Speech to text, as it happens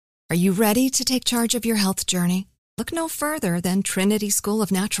Are you ready to take charge of your health journey? Look no further than Trinity School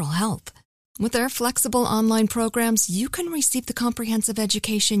of Natural Health. With their flexible online programs, you can receive the comprehensive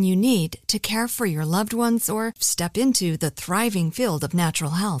education you need to care for your loved ones or step into the thriving field of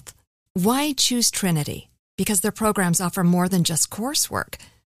natural health. Why choose Trinity? Because their programs offer more than just coursework.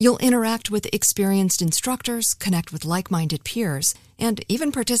 You'll interact with experienced instructors, connect with like-minded peers, and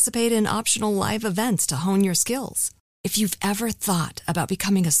even participate in optional live events to hone your skills. If you've ever thought about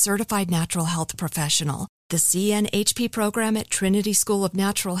becoming a certified natural health professional, the CNHP program at Trinity School of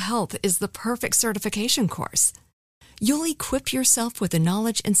Natural Health is the perfect certification course. You'll equip yourself with the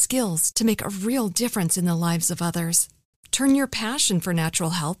knowledge and skills to make a real difference in the lives of others. Turn your passion for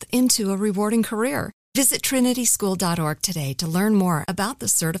natural health into a rewarding career. Visit trinityschool.org today to learn more about the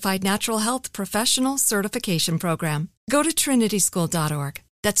Certified Natural Health Professional Certification Program. Go to trinityschool.org.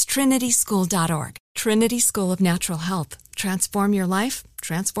 That's trinityschool.org. Trinity School of Natural Health. Transform your life,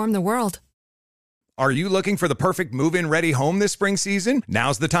 transform the world. Are you looking for the perfect move-in ready home this spring season?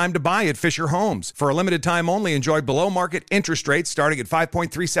 Now's the time to buy at Fisher Homes. For a limited time only, enjoy below-market interest rates starting at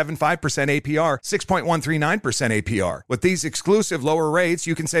 5.375% APR, 6.139% APR. With these exclusive lower rates,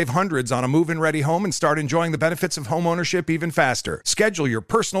 you can save hundreds on a move-in ready home and start enjoying the benefits of homeownership even faster. Schedule your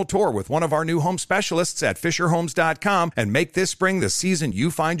personal tour with one of our new home specialists at FisherHomes.com and make this spring the season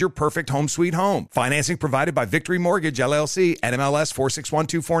you find your perfect home sweet home. Financing provided by Victory Mortgage, LLC, NMLS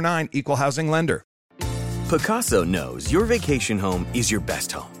 461249, Equal Housing Lender. Pacaso knows your vacation home is your best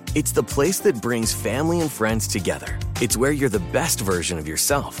home. It's the place that brings family and friends together. It's where you're the best version of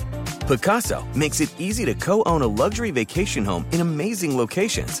yourself. Pacaso makes it easy to co-own a luxury vacation home in amazing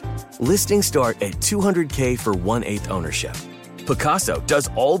locations. Listings start at $200K for 1/8 ownership. Pacaso does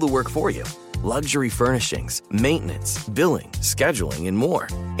all the work for you. Luxury furnishings, maintenance, billing, scheduling, and more.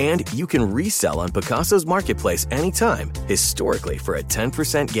 And you can resell on Pacaso's marketplace anytime, historically for a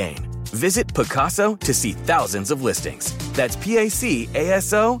 10% gain. Visit Pacaso to see thousands of listings. That's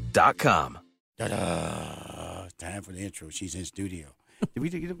PACASO.com. Ta-da! Time for the intro. She's in studio. Did we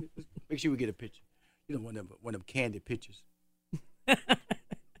make sure we get a picture? You know, one of them candid pictures.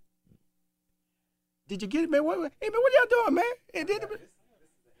 Did you get it, man? Hey, man, what y'all doing, man? Hey,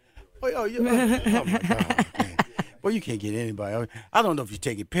 oh, my God, man. Well, you can't get anybody. I don't know if you're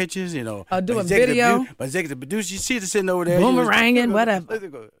taking pictures, you know. Doing video. My executive producer, you see her sitting over there. Boomeranging,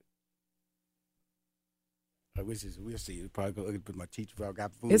 whatever. We'll see. It's probably going to put my teacher. I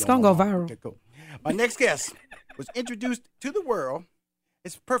got food. It's going to go viral. Okay, cool. My next guest was introduced to the world.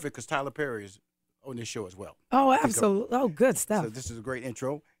 It's perfect because Tyler Perry is on this show as well. Oh, absolutely. Oh, good stuff. So this is a great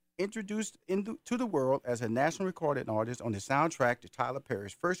intro. Introduced to the world as a national recording artist on the soundtrack to Tyler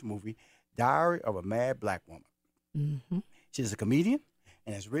Perry's first movie, Diary of a Mad Black Woman. Mm-hmm. She's a comedian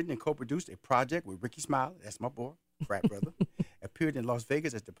and has written and co-produced a project with Ricky Smiley, that's my boy, frat brother, appeared in Las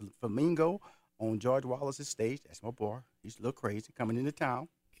Vegas as the Flamingo on George Wallace's stage. That's my boy. He's a little crazy coming into town.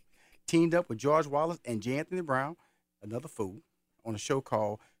 Teamed up with George Wallace and J. Anthony Brown, another fool, on a show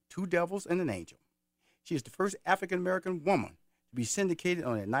called Two Devils and an Angel. She is the first African-American woman to be syndicated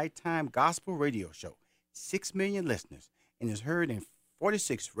on a nighttime gospel radio show. 6 million listeners and is heard in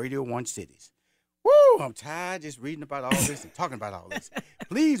 46 Radio 1 cities. Woo! I'm tired just reading about all this and talking about all this.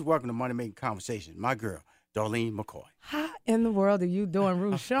 Please welcome to Money Making Conversation, my girl, Darlene McCoy. How in the world are you doing,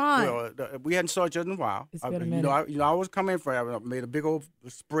 Rushion? Well, we hadn't saw each other in a while. It's been a minute. I was coming for. I made a big old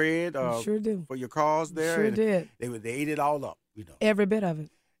spread. Sure do. For your cause there. Sure did. They ate it all up. You know. Every bit of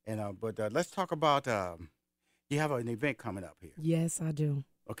it. And but let's talk about. You have an event coming up here. Yes, I do.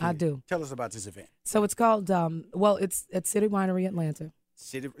 Okay. I do. Tell us about this event. So it's called. It's at City Winery Atlanta.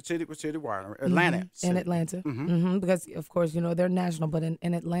 City Winery Atlanta. Mm-hmm. In Atlanta. Mm-hmm. Because of course they're national, but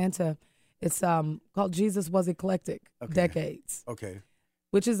in Atlanta. It's called Jesus Was Eclectic Decades. Okay.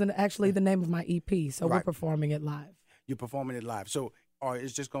 Which is actually the name of my EP. So we're performing it live. You're performing it live. So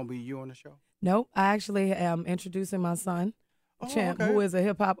it's just going to be you on the show? No, I actually am introducing my son, Champ, who is a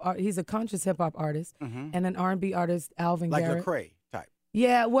hip-hop he's a conscious hip-hop artist, and an R&B artist, Alvin Garrett. Like Lecrae type?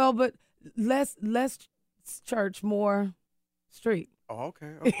 Yeah, well, but less church, more street. Oh,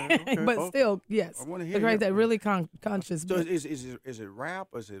 okay. But still, yes. I want to hear that really conscious. So is it rap?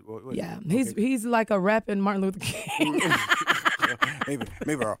 Or is it? What he's like a rapping Martin Luther King.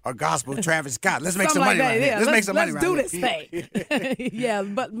 maybe a gospel Travis Scott. Let's make some money right here. Let's do this thing. Yeah,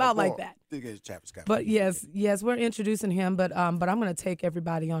 but not like that. Travis Scott. But yes, we're introducing him. But I'm going to take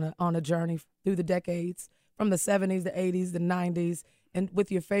everybody on a journey through the decades, from the 70s, the 80s, the 90s, and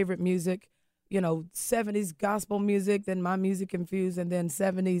with your favorite music. 70s gospel music, then my music infused, and then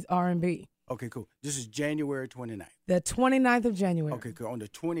 70s R&B. Okay, cool. This is January 29th. The 29th of January. Okay, cool. On the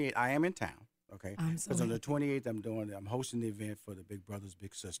 28th, I am in town. Okay. I'm so Because on the happy. 28th, I'm hosting the event for the Big Brothers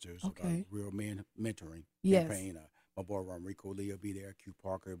Big Sisters, Okay. Real Men Mentoring Yes. campaign. My boy Romrico Lee will be there. Q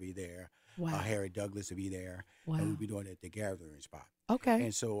Parker will be there. Wow. Harry Douglas will be there. Wow. And we'll be doing it at the Gathering Spot. Okay.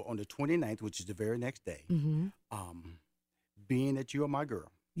 And so on the 29th, which is the very next day, Mm-hmm. being that you are my girl,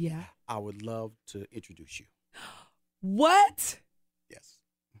 Yeah. I would love to introduce you. What? Yes.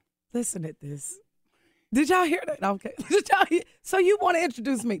 Listen at this. Did y'all hear that? Okay. Did y'all hear? So you want to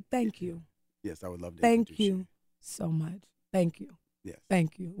introduce me? Thank you. Yes, I would love to Thank introduce you so much. Thank you. Yes.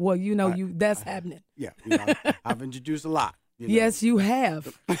 Thank you. Well, that's happening. Yeah. I've introduced a lot. Yes, you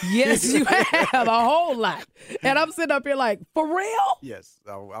have. Yes, you have a whole lot. And I'm sitting up here like, for real? Yes.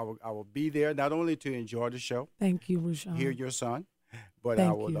 I will be there not only to enjoy the show, Thank you, Rushion. hear your son, but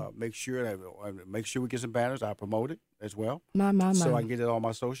Thank I will you. make sure we get some banners. I promote it as well. My. So I can get it on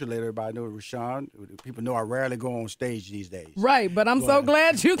my social, let everybody know Rushion. People know I rarely go on stage these days. Right, but I'm so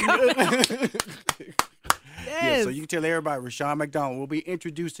glad you got Yeah, Yes. so you can tell everybody Rushion McDonald will be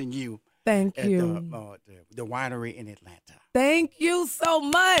introducing you Thank at you. the winery in Atlanta. Thank you so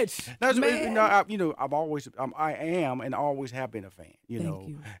much. That's Man. I've always I am and always have been a fan. Thank know,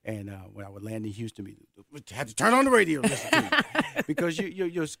 you. and when I would land in Houston, we had to turn on the radio to listen to you because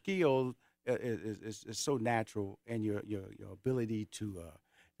your skill is so natural, and your ability to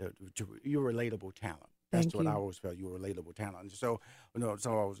your relatable talent. That's Thank what I you. always felt. You were a relatable talent. And so,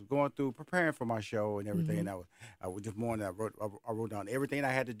 so I was going through preparing for my show and everything. Mm-hmm. And I was this morning. I wrote down everything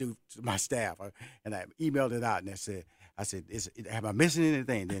I had to do to my staff, and I emailed it out. And I said, have I missing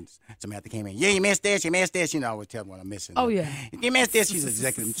anything? Then Samantha came in. Yeah, you missed this. You missed this. I always tell them what I'm missing. Oh, yeah. You missed this. She's the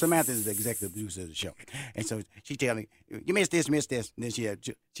executive. Samantha is the executive producer of the show, and so she tell me, you missed this, missed this. And then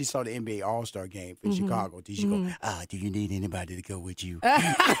she saw the NBA All-Star game in Mm-hmm. Chicago. She go, do you need anybody to go with you?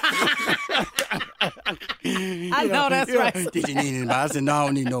 I know that's right. Did you need anybody? I said, no, I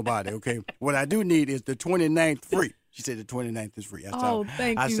don't need nobody. Okay. What I do need is the 29th free. She said the 29th is free.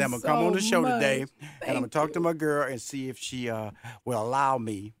 Thank I you said, I'm going to come on the so show much. today, and I'm going Thank to talk to my girl and see if she will allow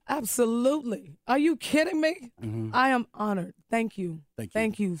me. Absolutely. Are you kidding me? Mm-hmm. I am honored. Thank you. Thank you.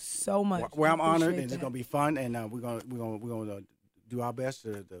 Thank you so much. Well, I'm I honored, appreciate and it's that. going to be fun, and we're going to do our best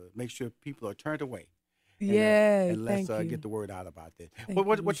to make sure people are turned away. Yeah, And let's thank you. get the word out about this. Thank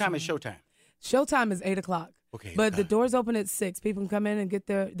What you, time is Sean. showtime? Showtime is 8:00. Okay. But the doors open at 6. People can come in and get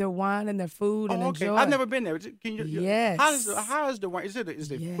their wine and their food and okay. enjoy. I've never been there. Can you? Yes. How is the wine? Is it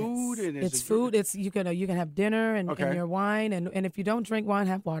Yes. food and is it's it food. It's you can have dinner and Okay. your wine and if you don't drink wine,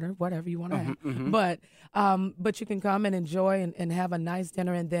 have water, whatever you want to have. mhm. But you can come and enjoy and have a nice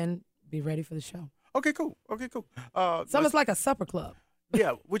dinner and then be ready for the show. Okay, cool. It's almost like a supper club.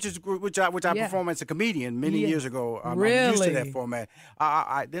 Yeah, which I Yeah. performed as a comedian many Yeah. years ago. I'm used to that Really? format.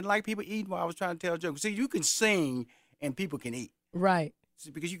 I didn't like people eating while I was trying to tell jokes. See, you can sing and people can eat. Right. See,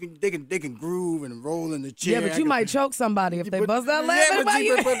 because they can groove and roll in the chair. Yeah, but you might choke somebody if they But- bust out yeah, laughing but about see,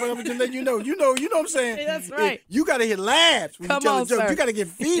 you. but I'm just letting you know what I'm saying. That's right. You got to hit laughs when Come you tell on, a joke. sir. You got to get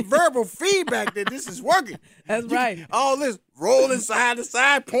verbal feedback that this is working. That's You- right. All this rolling side to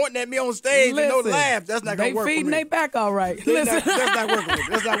side, pointing at me on stage and no Listen, laughs. That's not they gonna work feeding for me. they back all right. That's Listen. not working with it.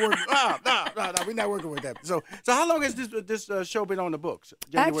 That's not working. No, we're not working with that. So how long has this show been on the books?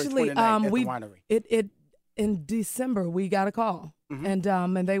 January Actually, 29th at we the winery. it in December we got a call, and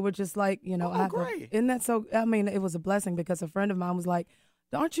they were just like, Oh, great. isn't that so? I mean, it was a blessing because a friend of mine was like,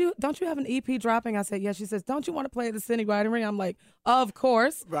 Don't you have an EP dropping? I said, yes. She says, don't you want to play at the City Winery? I'm like, of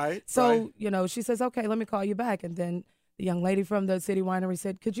course. Right. So, right. She says, okay, let me call you back. And then the young lady from the City Winery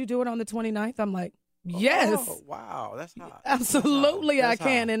said, could you do it on the 29th? I'm like, yes. Oh, wow, that's hot. Absolutely, That's I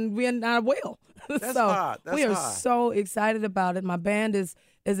can, hot. and I will. That's so hot. That's we are hot. so excited about it. My band is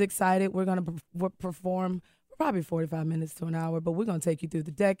excited. We're going to perform probably 45 minutes to an hour, but we're going to take you through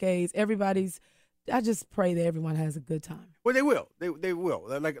the decades. I just pray that everyone has a good time. Well, they will. They will.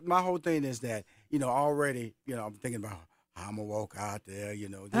 Like my whole thing is that already I'm thinking about how I'm gonna walk out there. This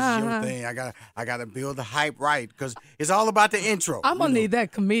is your thing. I gotta build the hype right because it's all about the intro. I'm gonna need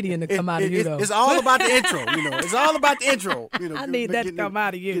that comedian to come out of you though. It's all about the intro. It's all about the intro. I need that to come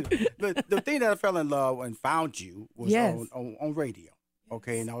out of you. The thing that I fell in love and found you was Yes. on radio.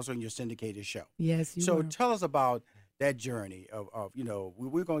 Okay, and also in your syndicated show. Yes, you So were. tell us about that journey of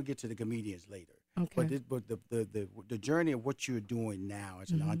we're going to get to the comedians later. Okay. But the journey of what you're doing now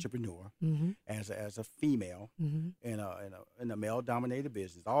as an entrepreneur, as a female in a male dominated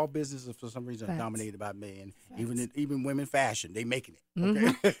business. All businesses for some reason are Facts. dominated by men. Even women fashion, they making it.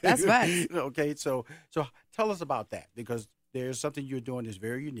 Okay? That's facts. Okay, so tell us about that because there's something you're doing that's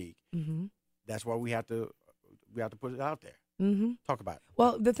very unique. That's why we have to put it out there. Talk about it.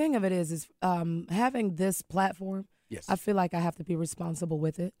 Well, the thing of it is having this platform. Yes. I feel like I have to be responsible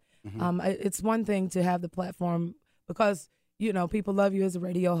with it. It's one thing to have the platform because, people love you as a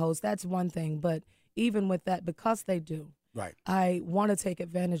radio host. That's one thing. But even with that, because they do, right, I want to take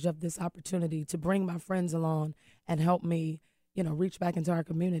advantage of this opportunity to bring my friends along and help me, reach back into our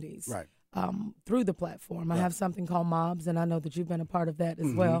communities. Right. Through the platform. Right. I have something called Mobs, and I know that you've been a part of that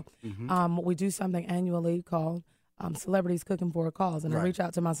as well. We do something annually called Celebrities Cooking for a Cause, and I reach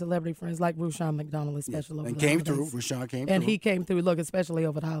out to my celebrity friends like Rushion McDonald, especially over and the came holidays. through. Rushion came And through. he came through, look, especially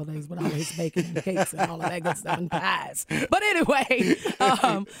over the holidays with all his bacon and cakes and all of that good stuff and pies. But anyway,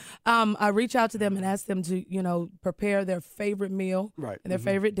 I reach out to them and ask them to, prepare their favorite meal and their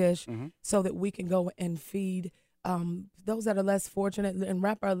favorite dish so that we can go and feed those that are less fortunate and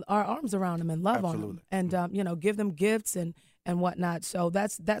wrap our arms around them and love on them and, give them gifts and whatnot. So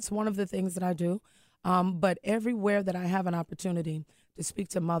that's one of the things that I do. But everywhere that I have an opportunity to speak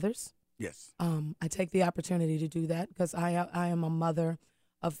to mothers, yes, I take the opportunity to do that because I am a mother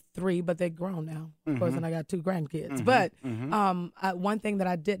of 3, but they're grown now, of course, and I got 2 grandkids. But one thing that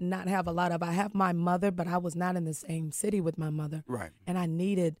I did not have a lot of, I have my mother, but I was not in the same city with my mother. Right. And I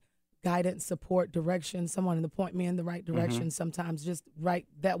needed guidance, support, direction, someone to point me in the right direction sometimes just right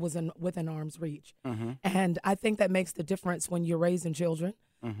that was within arm's reach. And I think that makes the difference when you're raising children.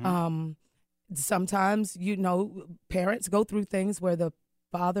 Sometimes, parents go through things where the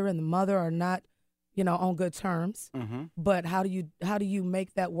father and the mother are not, on good terms. But how do you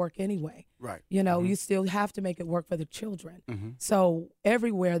make that work anyway? Right. You still have to make it work for the children. So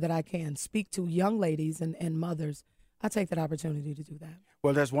everywhere that I can speak to young ladies and mothers, I take that opportunity to do that.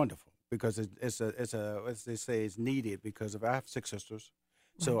 Well, that's wonderful because it's as they say, it's needed because I have 6 sisters,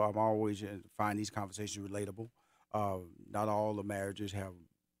 so I'm always find these conversations relatable. Not all the marriages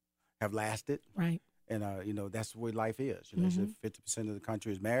have lasted, right? And that's the way life is. 50% of the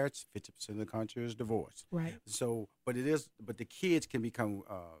country is marriage, 50% of the country is divorce, right? So, but the kids can become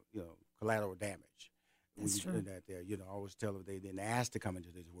collateral damage. That's true. I always tell them they didn't ask to come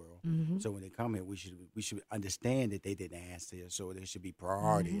into this world. So when they come here, we should understand that they didn't ask here. So there should be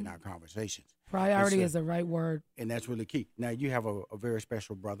priority in our conversations. Priority is the right word, and that's really key. Now you have a very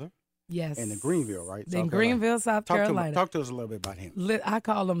special brother. Yes. In Greenville, right? In Greenville, South Carolina. Talk to us a little bit about him. I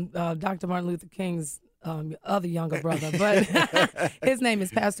call him Dr. Martin Luther King's other younger brother, but his name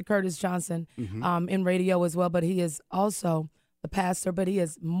is Pastor Curtis Johnson in radio as well. But he is also the pastor, but he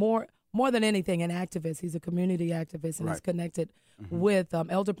is more than anything an activist. He's a community activist and is connected with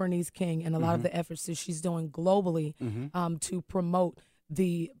Elder Bernice King and a lot of the efforts that she's doing globally to promote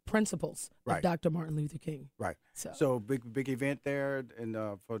the principles of Dr. Martin Luther King. Right. So big event there and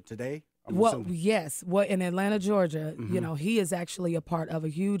for today? Yes. Well, in Atlanta, Georgia, he is actually a part of a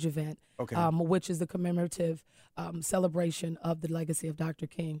huge event, which is the commemorative celebration of the legacy of Dr.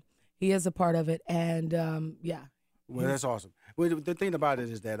 King. He is a part of it, and Well, that's awesome. Well, the thing about it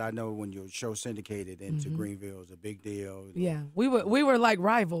is that I know when your show syndicated into Greenville, it's a big deal. Yeah, we were like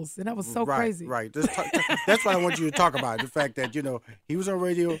rivals, and that was so crazy. Right. That's what I want you to talk about, the fact that, he was on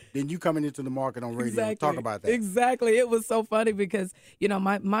radio, then you coming into the market on radio. Exactly. Talk about that. Exactly. It was so funny because,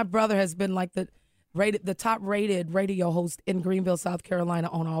 my brother has been like the top rated radio host in Greenville, South Carolina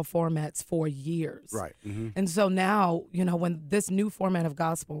on all formats for years. Right. And so now, when this new format of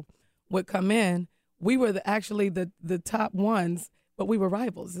gospel would come in, we were actually the top ones, but we were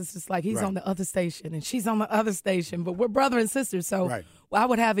rivals. It's just like he's on the other station and she's on the other station, but we're brother and sister. So I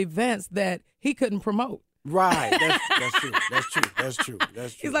would have events that he couldn't promote. Right. That's true.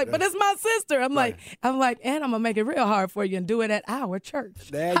 He's like, but it's my sister. I'm like, and I'm gonna make it real hard for you and do it at our church.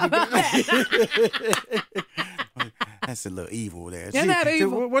 There you go. That's a little evil there. You're not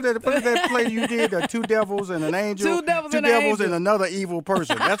evil. What did that play you did? 2 devils and an angel. 2 devils and an angel. And another evil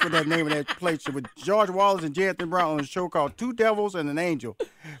person. That's what that name of that play with George Wallace and Jonathan Brown on a show called 2 Devils and an Angel.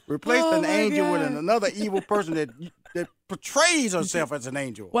 Replaced an angel with another evil person that portrays herself as an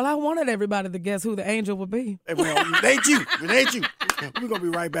angel. Well, I wanted everybody to guess who the angel would be. It ain't you. We're going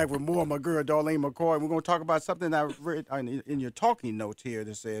to be right back with more of my girl, Darlene McCoy. We're going to talk about something I read in your talking notes here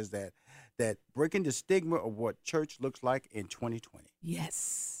that says that breaking the stigma of what church looks like in 2020.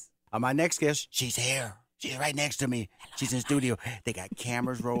 Yes. My next guest, she's here. She's right next to me. She's in the studio. They got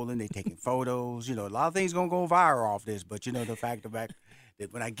cameras rolling. They taking photos. A lot of things going to go viral off this. But, the fact that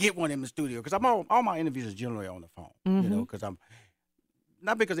when I get one in the studio, because all my interviews are generally on the phone, because I'm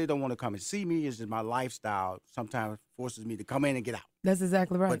not because they don't want to come and see me. It's just my lifestyle sometimes forces me to come in and get out. That's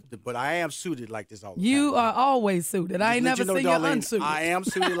exactly right. But I am suited like this all the time. You are always suited. I ain't never seen you unsuited. I am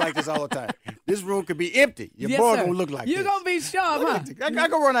suited like this all the time. This room could be empty. Your Yes, boy sir. gonna look like You're this. gonna be sharp, huh? I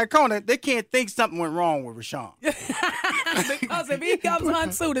go around that corner. They can't think something went wrong with Rashawn. Because if he comes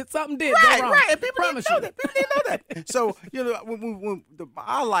unsuited, something did Right, go wrong. right. And people Promise didn't know you. that. People didn't know that. So, when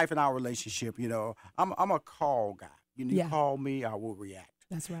our life and our relationship, I'm a call guy. You Yeah. call me, I will react.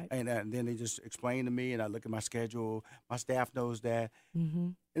 That's right. And then they just explain to me, and I look at my schedule. My staff knows that. Mm-hmm.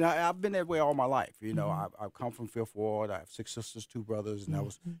 And I've been that way all my life. I've come from Fifth Ward. I have 6 sisters, 2 brothers. And I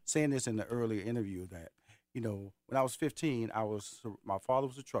was saying this in the earlier interview that, when I was 15, my father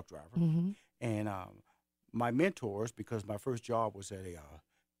was a truck driver. Mm-hmm. And my mentors, because my first job was at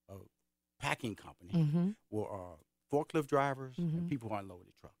a packing company, Mm-hmm. were forklift drivers Mhm. and people who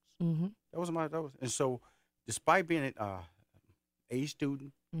unloaded trucks. Mm-hmm. And so despite being a A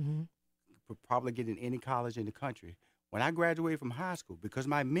student, Mm-hmm. probably getting any college in the country, when I graduated from high school, because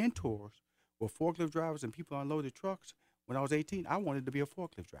my mentors were forklift drivers and people who unloaded trucks, when I was 18, I wanted to be a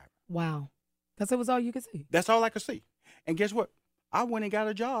forklift driver. Wow. Because it was all you could see. That's all I could see. And guess what? I went and got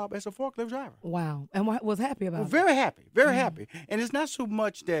a job as a forklift driver. Wow. And was happy about Well, it. very happy, very happy. And it's not so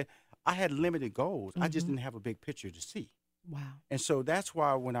much that I had limited goals. I just Mhm. didn't have a big picture to see. Wow. And so that's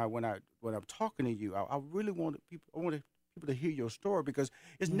why when I'm talking to you, I really wanted people to hear your story, because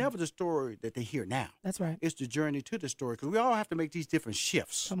it's never the story that they hear now. That's right. It's the journey to the story, because we all have to make these different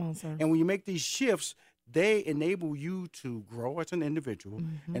shifts. Come on, sir. And when you make these shifts, they enable you to grow as an individual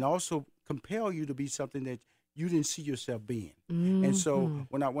Mhm. and also compel you to be something that you didn't see yourself being. And so Mhm.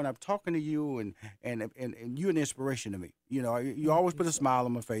 when I'm talking to you and you're an inspiration to me. You always put a smile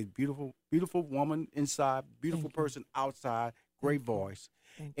on my face. Beautiful woman inside, beautiful Thank you. person outside, great voice.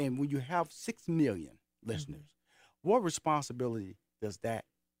 Thank And when you have 6 million listeners, what responsibility does that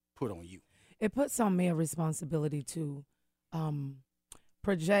put on you? It puts on me a responsibility to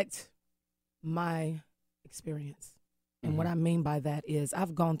project my experience. And what I mean by that is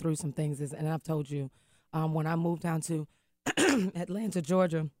I've gone through some things, and I've told you, when I moved down to Atlanta,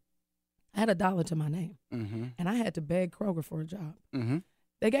 Georgia, I had $1 to my name, Mm-hmm. and I had to beg Kroger for a job. Mm-hmm.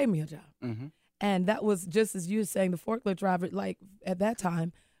 They gave me a job. Mm-hmm. And that was just as you were saying, the forklift driver, like at that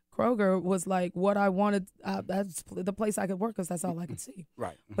time, Kroger was like what I wanted. That's the place I could work because that's all I could see.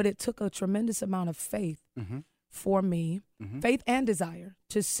 Right. But it took a tremendous amount of faith Mm-hmm. for me, Mhm. faith and desire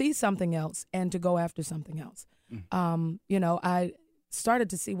to see something else and to go after something else. Mm. I started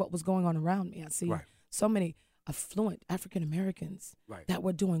to see what was going on around me. I see Right. so many affluent African Americans Right. that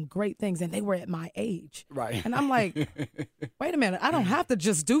were doing great things, and they were at my age. Right. And I'm like, wait a minute, I don't have to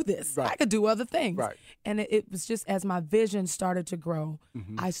just do this. Right. I could do other things. Right. And it was just as my vision started to grow,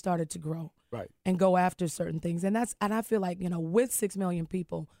 Mhm. I started to grow Right. and go after certain things. And I feel like, with 6 million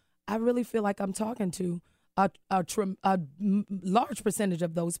people, I really feel like I'm talking to a large percentage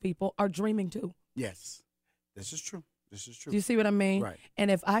of those people are dreaming too. Yes. This is true. This is true. Do you see what I mean? Right.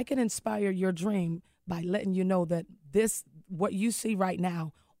 And if I can inspire your dream by letting you know that what you see right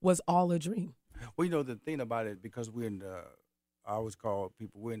now was all a dream. Well, the thing about it, because we're in I always call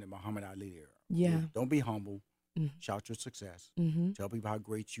people, we're in the Muhammad Ali era. Yeah. Don't be humble. Mhm. Shout your success. Mm-hmm. Tell people how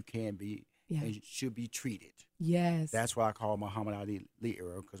great you can be Yeah. and you should be treated. Yes. That's why I call Muhammad Ali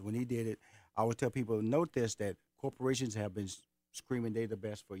era, because when he did it, I would tell people, note this, that corporations have been screaming they the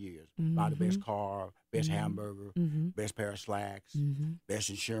best for years. Buy the best car, best hamburger, Mm-hmm. best pair of slacks, Mm-hmm. best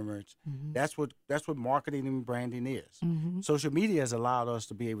insurance. Mm-hmm. That's what marketing and branding is. Mm-hmm. Social media has allowed us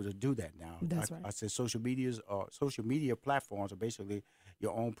to be able to do that now. That's I, right. I said social media platforms are basically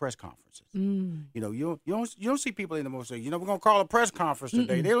your own press conferences. Mm. You don't see people anymore say, we're gonna call a press conference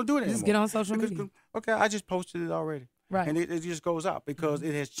today. Mm-mm. They don't do it anymore. Just get on social Because, media. okay, I just posted it already. Right. And it just goes out because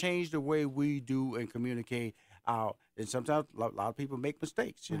it has changed the way we do and communicate out. And sometimes a lot of people make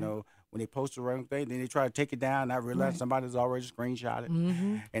mistakes, when they post the wrong thing, then they try to take it down. And I realize Right. somebody's already screenshot it,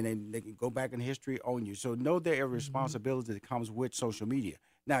 Mm-hmm. and then they can go back in history on you. So know there is a responsibility that comes with social media.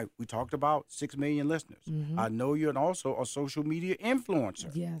 Now, we talked about 6 million listeners. Mhm. I know you're also a social media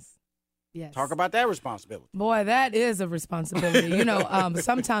influencer. Yes. Yes. Talk about that responsibility. Boy, that is a responsibility.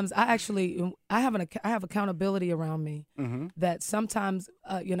 Sometimes I have accountability around me Mm-hmm. that sometimes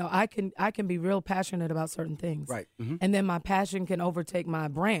I can be real passionate about certain things. Right. Mm-hmm. And then my passion can overtake my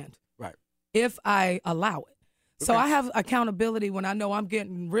brand Right. if I allow it. So Okay. I have accountability when I know I'm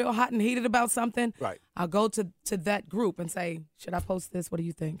getting real hot and heated about something. Right. I'll go to that group and say, should I post this? What do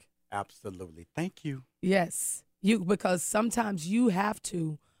you think? Absolutely. Thank you. Yes. Because sometimes you have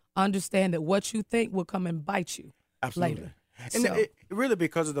to understand that what you think will come and bite you Absolutely. later. And So- it really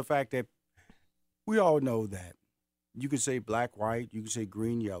because of the fact that we all know that you can say black, white, you can say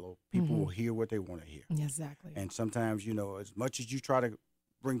green, yellow. People will hear what they want to hear. Exactly. And sometimes, as much as you try to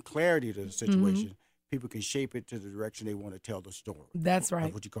bring clarity to the situation, people can shape it to the direction they want to tell the story. That's right.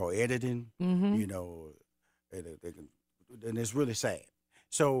 That's what you call editing. Mm-hmm. You know, and it's really sad.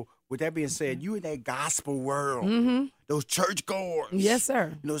 So with that being said, you in that gospel world, Mm-hmm. those churchgoers. Yes,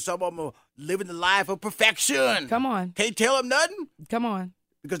 sir. You know, some of them are living the life of perfection. Come on. Can't tell them nothing Come on.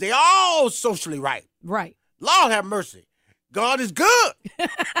 because they all socially right. Right. Lord have mercy. God is good.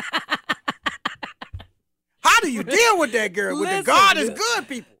 How do you deal with that girl? With the Listen, God is good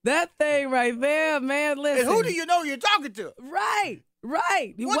people. That thing right there, man. Listen. And who do you know you're talking to? Right.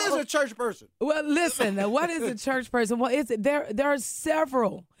 Right. What is a church person? Well, listen. What is a church person? Well, is it there? There are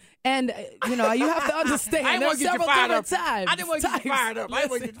several, and you know you have to understand. I didn't There are want to get you several fired different up. times. I didn't want to get you types. fired up. I didn't want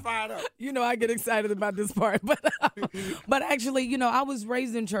to Listen, get you fired up. You know, I get excited about this part, but actually, you know, I was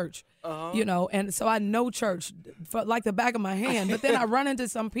raised in church. You know, and so I know church like the back of my hand. But then I run into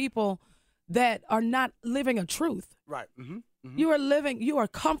some people that are not living a truth. Right. Mm-hmm. Mm-hmm. You are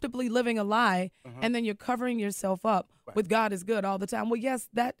comfortably living a lie, and then you're covering yourself up with God is good all the time. Well, yes,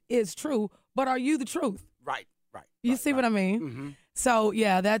 that is true, but are you the truth? Right. Right. You see what I mean? Mm-hmm. So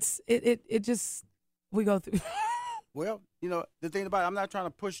yeah, that's it. It just we go through. Well, you know, the thing about it, I'm not trying to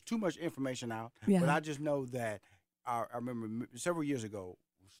push too much information out, Yeah. but I just know that I remember several years ago,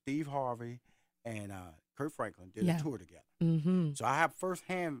 Steve Harvey and Kurt Franklin did Yeah. a tour together. Mm-hmm. So I have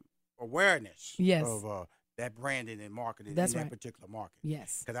firsthand awareness Yes. of that branding and marketing That's in that right. particular market.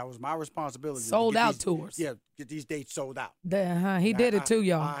 Yes. Because that was my responsibility. to Sold get out these- tours. Yeah, get these dates sold out. He did it too,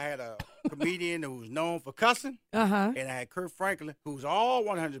 y'all. I had a comedian who was known for cussing, Uh-huh. and I had Kurt Franklin, who's all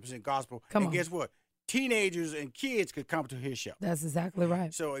 100% gospel. Come and on. guess what? Teenagers and kids could come to his show. That's exactly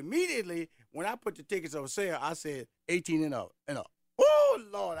right. So immediately, when I put the tickets on sale, I said 18 and up. Oh,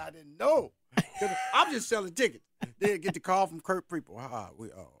 Lord, I didn't know. 'Cause I'm just selling tickets. Then get the call from Kurt People.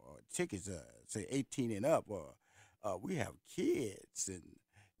 Tickets say 18 and up. We have kids and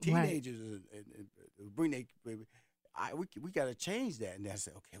Right. teenagers and bring their baby. We got to change that. And I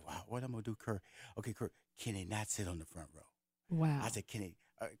said, okay, wow, what I'm going to do, Kurt? Okay, Kurt, can they not sit on the front row? Wow. I said, can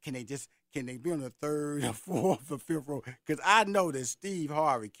they be on the third or fourth or fifth row? Because I know that Steve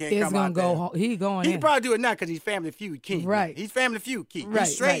Harvey can't It's come gonna out go. there. He going He in. probably do it now because he's Family Feud king. Right. He's Family Feud king. Right,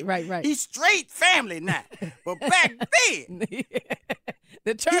 He's straight. right. He's straight family now. But back then,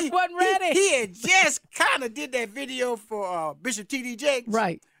 The church wasn't ready. He had just kind of did that video for Bishop T.D. Jakes.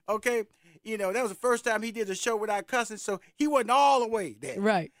 Right. Okay. You know, that was the first time he did a show without cussing, so he wasn't all the way there.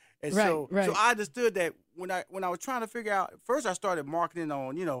 Right. And Right, so, right. so I understood that when I was trying to figure out. First, I started marketing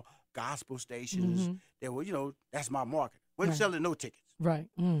on gospel stations. That were that's my market. Wasn't Right. selling no tickets Right.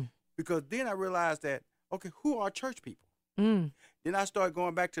 Mm. because then I realized that who are church people? Mm. Then I started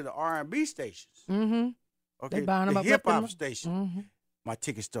going back to the R&B stations. Mm-hmm. Okay, They buying them the up hip left and hop right. station. Mm-hmm. My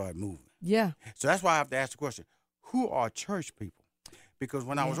tickets started moving. Yeah. So that's why I have to ask the question: who are church people? Because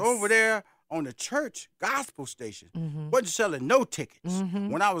when I was Yes. over there on the church gospel station, Mm-hmm. wasn't selling no tickets. Mhm.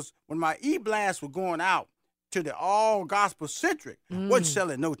 When my e-blast was going out to the all gospel centric, wasn't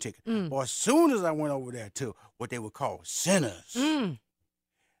selling no tickets. But as soon as I went over there to what they would call sinners, Mm.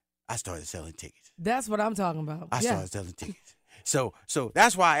 I started selling tickets. That's what I'm talking about. I yeah. started selling tickets. So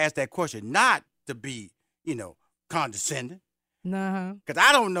that's why I asked that question, not to be, condescending, Uh-huh. because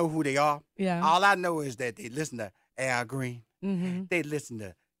I don't know who they are. Yeah. All I know is that they listen to Al Green. Mm-hmm. They listen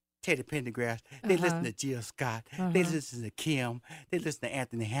to Teddy Pendergrass. They listen to Jill Scott. They listen to Kim. They listen to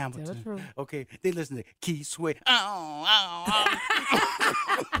Anthony Hamilton. truth. Okay. They listen to Keith Sweat.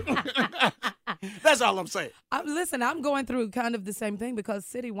 That's all I'm saying. Listen, I'm going through kind of the same thing because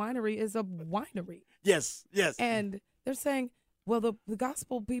City Winery is a winery. Yes. And they're saying, well, the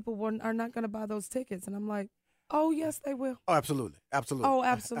gospel people are not going to buy those tickets. And I'm like, oh, yes, they will. Oh, absolutely. Absolutely. Oh,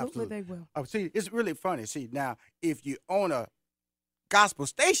 absolutely, they will. Oh, see, it's really funny. See, now, if you own a gospel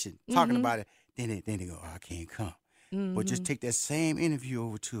station talking about it, then they go, oh, I can't come. But just take that same interview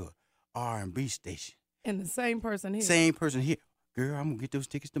over to a R&B station. And the same person here. Same person here. Girl, I'm going to get those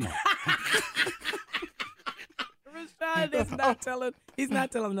tickets tomorrow. Rashad is not telling. He's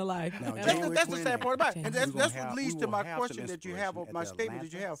not telling the lie. No, And January I- that's the sad part about it. And We're that's gonna what leads to my question that you have, my statement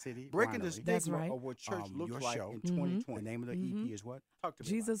that you have. Breaking the That's stigma right. of what church Your looks like show. in 2020. The name of the EP is what? Talk to me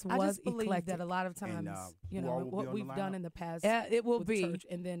Jesus about was it. I just believe eclectic. that a lot of times, And, you who know, all will be what on the we've done lineup? in the past. It will with be church,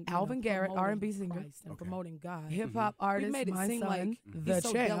 and then Alvin Garrett, promoting R&B singer, Christ and Okay. promoting God. hip hop artist, We made it my seem son, like the he's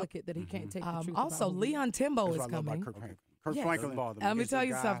so champ. delicate that he can't take the truth. Also, about who he is. Leon Timbo That's is what I love about coming. Kurt Franklin. Kurt Yes. Franklin bothered me. Let me He's tell a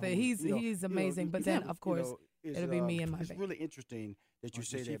you guy something. who, He's amazing. But then, of course, is, it'll be me and my It's band. really interesting that you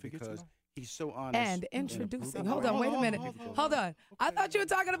say that because He's so honest. And introducing. approving. Hold on, wait a minute. Hold Hold on. I thought you were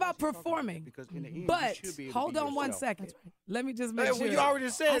talking about performing. Because in the end, But you should be able to hold be on one yourself. second. Let me just make Hey, sure. well, you already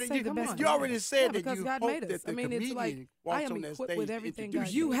said I that say you, the best you already said that because you God hope made us. that the I mean, it's like comedian I walks am on that equipped stage with to everything. introduce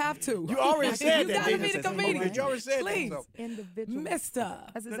God you have to. You already said You that. gotta didn't be you? the comedian. You already said Please. that. So. Individual. Mister.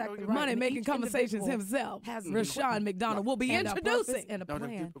 That's exactly right. Money And making each conversations individual himself. has an Rashawn equipment McDonald will be and a purpose introducing. and a No,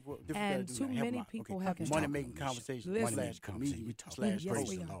 plan. And too many people have been money talking making on this conversations. Listen. Slash comedian slash Yes, praise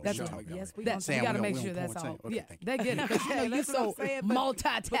we the are. Lord. That's Sean right. McDonald. Yes, we That, Sam, you got to we make on sure point that's saying. all. Okay, Yeah, thank you. they get it. 'Cause you know, you're so There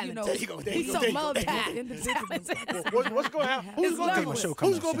multi-talented. you go. He's so multi-talented. What's going to happen? Who's It's going levels.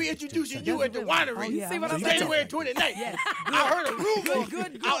 Who's going to be introducing you at the winery? You see what I'm saying? January 29th. Yes. I heard a rumor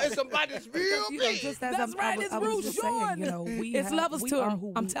Good. out in somebody's real You know, big. just as That's right. It's I was just saying, Rushion. you know, It's levels to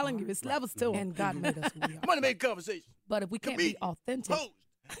him. I'm telling you, it's levels to him. and God made us who we are. Money making conversation. But if we can't be Comedian. authentic, Host.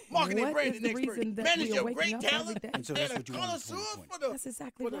 Marketing what branding is the expert. reason that Manager we are of waking great up every talent. day? And so And that's a what you want in connoisseur 2020. for the That's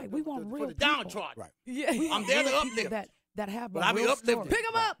exactly for the- right. We want for real the people. downtrodden. Right. yeah, We want I'm there to real people uplift. that have But a I be real uplifting. story. pick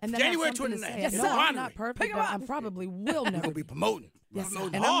 'em up. And January have something to 29th. say. Yes, no, sir. I'm not Pick perfect, 'em but up. I'm probably will We're never going to be promoting. Yes, sir.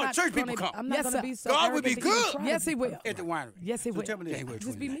 Promoting And I'm hard. not Church people gonna- come. I'm not Yes, going to sir. be so God would be arrogant to even good. try Yes, to he be will. perfect. At the winery. Yes, he So will. tell me this. January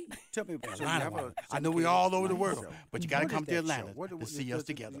Just be me. Tell me. So I know we all over the world, but you got to come to Atlanta What- to see us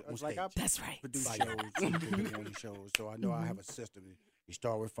together on Like I stage. That's right. produce shows, morning shows, so I know I have a system. You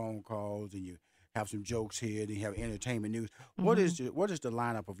start with phone calls, and you have some jokes here, then you have entertainment news. What is the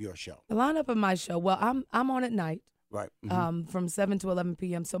lineup of your show? The lineup of my show. Well, I'm on at night. Right. From 7 to 11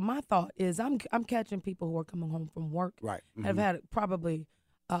 p.m. So my thought is I'm catching people who are coming home from work, Right. have had probably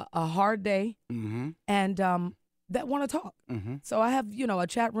a hard day, Mm-hmm. and that want to talk. Mm-hmm. So I have a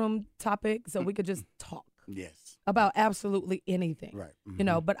chat room topic, so we could just talk Yes. about absolutely anything.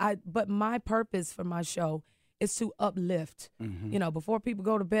 Right. But my purpose for my show is to uplift. Mm-hmm. Before people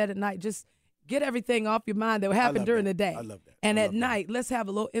go to bed at night, just get everything off your mind that happened love during that. the day. I love that. And I at love that. night, let's have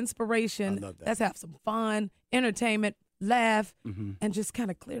a little inspiration. I love that. Let's have some fun, entertainment, laugh, Mm-hmm. and just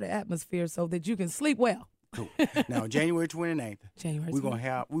kind of clear the atmosphere so that you can sleep well. Cool. Now, January 29th, January. we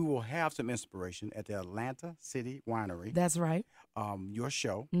 20th. will have some inspiration at the Atlanta City Winery. That's right. Your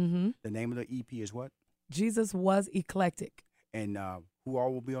show. Mm-hmm. The name of the EP is what? Jesus was eclectic. And who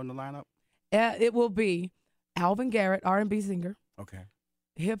all will be on the lineup? It will be Alvin Garrett, R&B singer, Okay.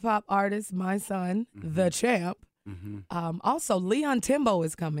 hip hop artist, my son, Mhm. the champ. Mm-hmm. Also, Leon Timbo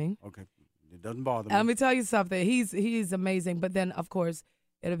is coming. Okay. It doesn't bother me. Let me tell you something. He's amazing. But then, of course,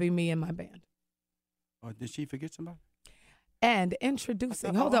 it'll be me and my band. Did she forget somebody? And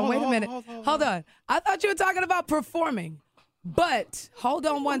introducing. Hold on, wait a minute. Hold on. I thought you were talking about performing. But hold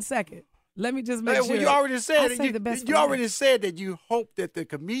on one second. Let me just make Hey, sure. well, you already I said say that the best you for already last. said that you hope that the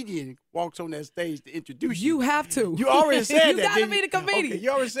comedian walks on that stage to introduce You you. have to. You already said you that. gotta didn't be the comedian. Okay, you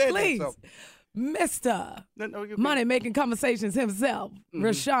already said Please. that. So. Mr. No, you're Money making conversations himself,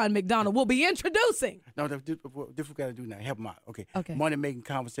 Rashawn McDonald, will be introducing. No, this we got to do now. Help him out. Okay. Okay. Money making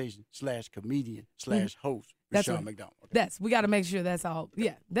conversation / comedian / host. That's Rashawn right. McDonald. Okay. That's we got to make sure that's all.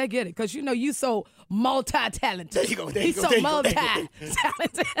 Yeah, they get it because you so multi-talented. There you go, there you He's go, so there you go, there you go.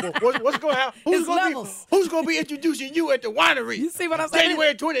 multi-talented. What's going to happen? It's levels. Who's going to be introducing you at the winery? You see what I'm saying?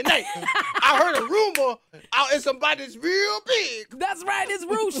 January 29th. I heard a rumor out in somebody's real big. That's right. It's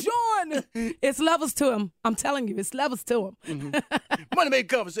Rushion. It's levels to him. I'm telling you, it's levels to him. Money making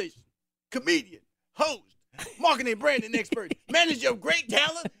conversation. Comedian, host, marketing branding expert, manager of great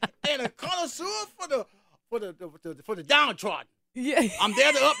talent, and a connoisseur for the downtrodden. Yeah. I'm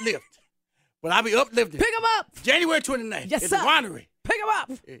there to uplift. But I'll be uplifting. Pick him up. January 29th. Yes, at sir. the winery. Pick him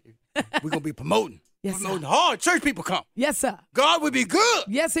up. We're going to be promoting. Yes, sir. Promoting hard. Church people come. Yes, sir. God will be good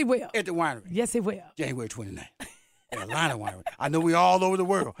Yes, he will. at the winery. Yes, he will. January 29th. At Atlanta Winery. I know we all over the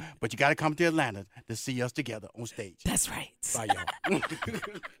world, but you got to come to Atlanta to see us together on stage. That's right. Bye, y'all.